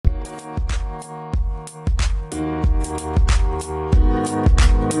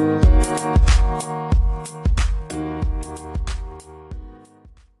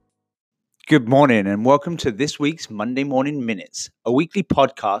Good morning and welcome to this week's Monday Morning Minutes, a weekly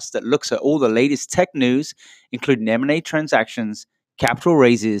podcast that looks at all the latest tech news, including M&A transactions, capital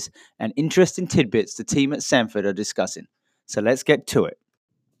raises, and interesting tidbits the team at Sanford are discussing. So let's get to it.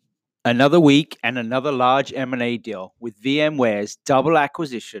 Another week and another large M&A deal with VMware's double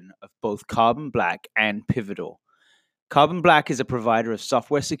acquisition of both Carbon Black and Pivotal. Carbon Black is a provider of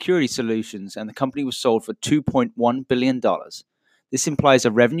software security solutions, and the company was sold for $2.1 billion. This implies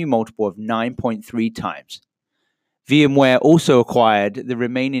a revenue multiple of 9.3 times. VMware also acquired the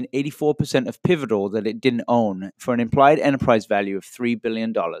remaining 84% of Pivotal that it didn't own for an implied enterprise value of $3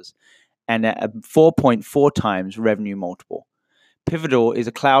 billion and a 4.4 times revenue multiple. Pivotal is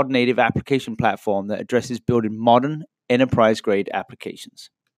a cloud-native application platform that addresses building modern, enterprise-grade applications.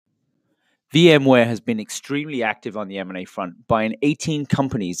 VMware has been extremely active on the M&A front, buying 18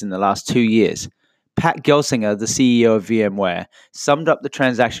 companies in the last 2 years. Pat Gelsinger, the CEO of VMware, summed up the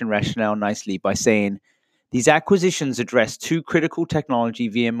transaction rationale nicely by saying, "These acquisitions address two critical technology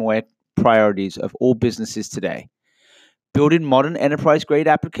VMware priorities of all businesses today: building modern enterprise-grade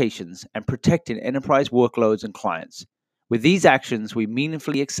applications and protecting enterprise workloads and clients. With these actions, we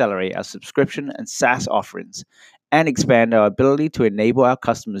meaningfully accelerate our subscription and SaaS offerings and expand our ability to enable our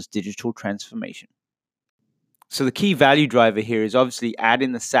customers' digital transformation." So the key value driver here is obviously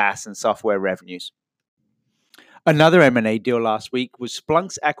adding the SaaS and software revenues. Another M&A deal last week was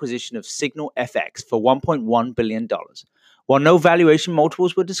Splunk's acquisition of Signal FX for $1.1 billion. While no valuation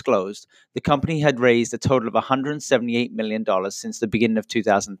multiples were disclosed, the company had raised a total of $178 million since the beginning of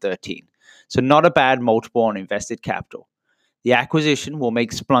 2013. So not a bad multiple on invested capital. The acquisition will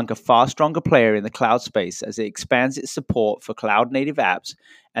make Splunk a far stronger player in the cloud space as it expands its support for cloud-native apps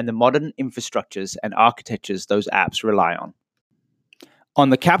and the modern infrastructures and architectures those apps rely on. On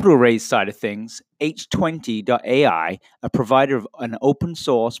the capital raise side of things, H20.ai, a provider of an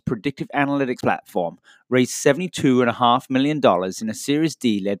open-source predictive analytics platform, raised $72.5 million in a Series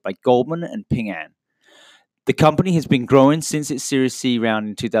D led by Goldman and Ping An. The company has been growing since its Series C round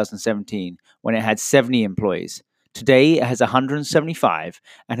in 2017, when it had 70 employees. Today, it has 175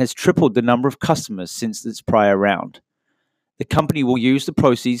 and has tripled the number of customers since its prior round. The company will use the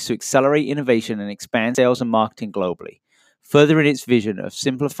proceeds to accelerate innovation and expand sales and marketing globally, furthering its vision of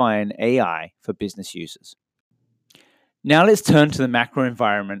simplifying AI for business users. Now let's turn to the macro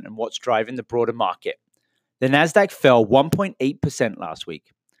environment and what's driving the broader market. The Nasdaq fell 1.8% last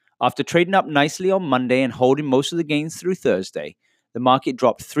week. After trading up nicely on Monday and holding most of the gains through Thursday, the market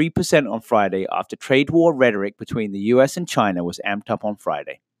dropped 3% on Friday after trade war rhetoric between the US and China was amped up on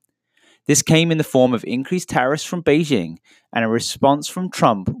Friday. This came in the form of increased tariffs from Beijing and a response from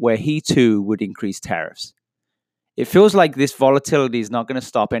Trump where he too would increase tariffs. It feels like this volatility is not going to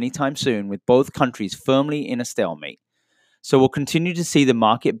stop anytime soon, with both countries firmly in a stalemate. So we'll continue to see the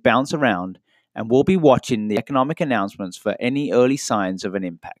market bounce around, and we'll be watching the economic announcements for any early signs of an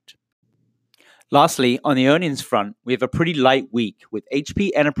impact. Lastly, on the earnings front, we have a pretty light week, with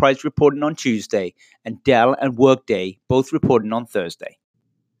HP Enterprise reporting on Tuesday and Dell and Workday both reporting on Thursday.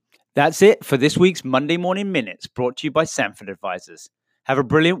 That's it for this week's Monday Morning Minutes, brought to you by Sanford Advisors. Have a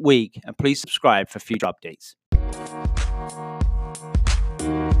brilliant week, and please subscribe for future updates.